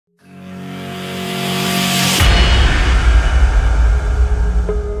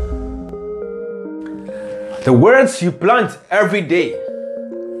The words you plant every day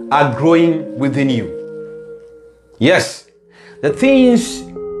are growing within you. Yes, the things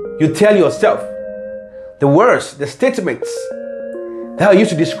you tell yourself, the words, the statements that are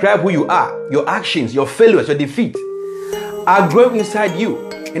used to describe who you are, your actions, your failures, your defeat, are growing inside you.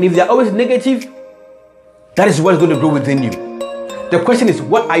 And if they're always negative, that is what's going to grow within you. The question is,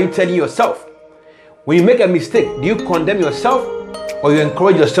 what are you telling yourself? When you make a mistake, do you condemn yourself or you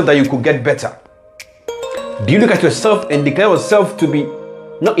encourage yourself that you could get better? Do you look at yourself and declare yourself to be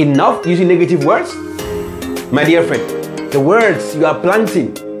not enough using negative words? My dear friend, the words you are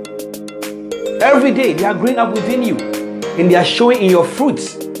planting every day, they are growing up within you and they are showing in your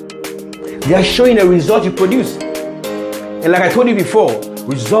fruits. They are showing the result you produce. And like I told you before,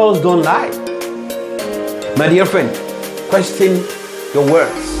 results don't lie. My dear friend, question your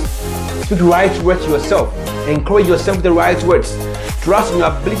words. Speak the right words to yourself. Encourage yourself with the right words. Trust in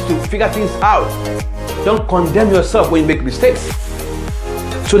your ability to figure things out. Don't condemn yourself when you make mistakes,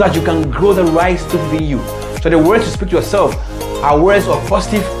 so that you can grow the right stuff within you. So the words you speak to yourself are words of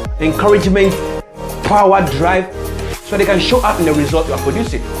positive encouragement, power, drive, so they can show up in the result you are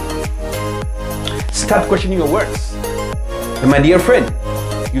producing. Start questioning your words. And my dear friend,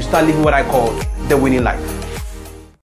 you start living what I call the winning life.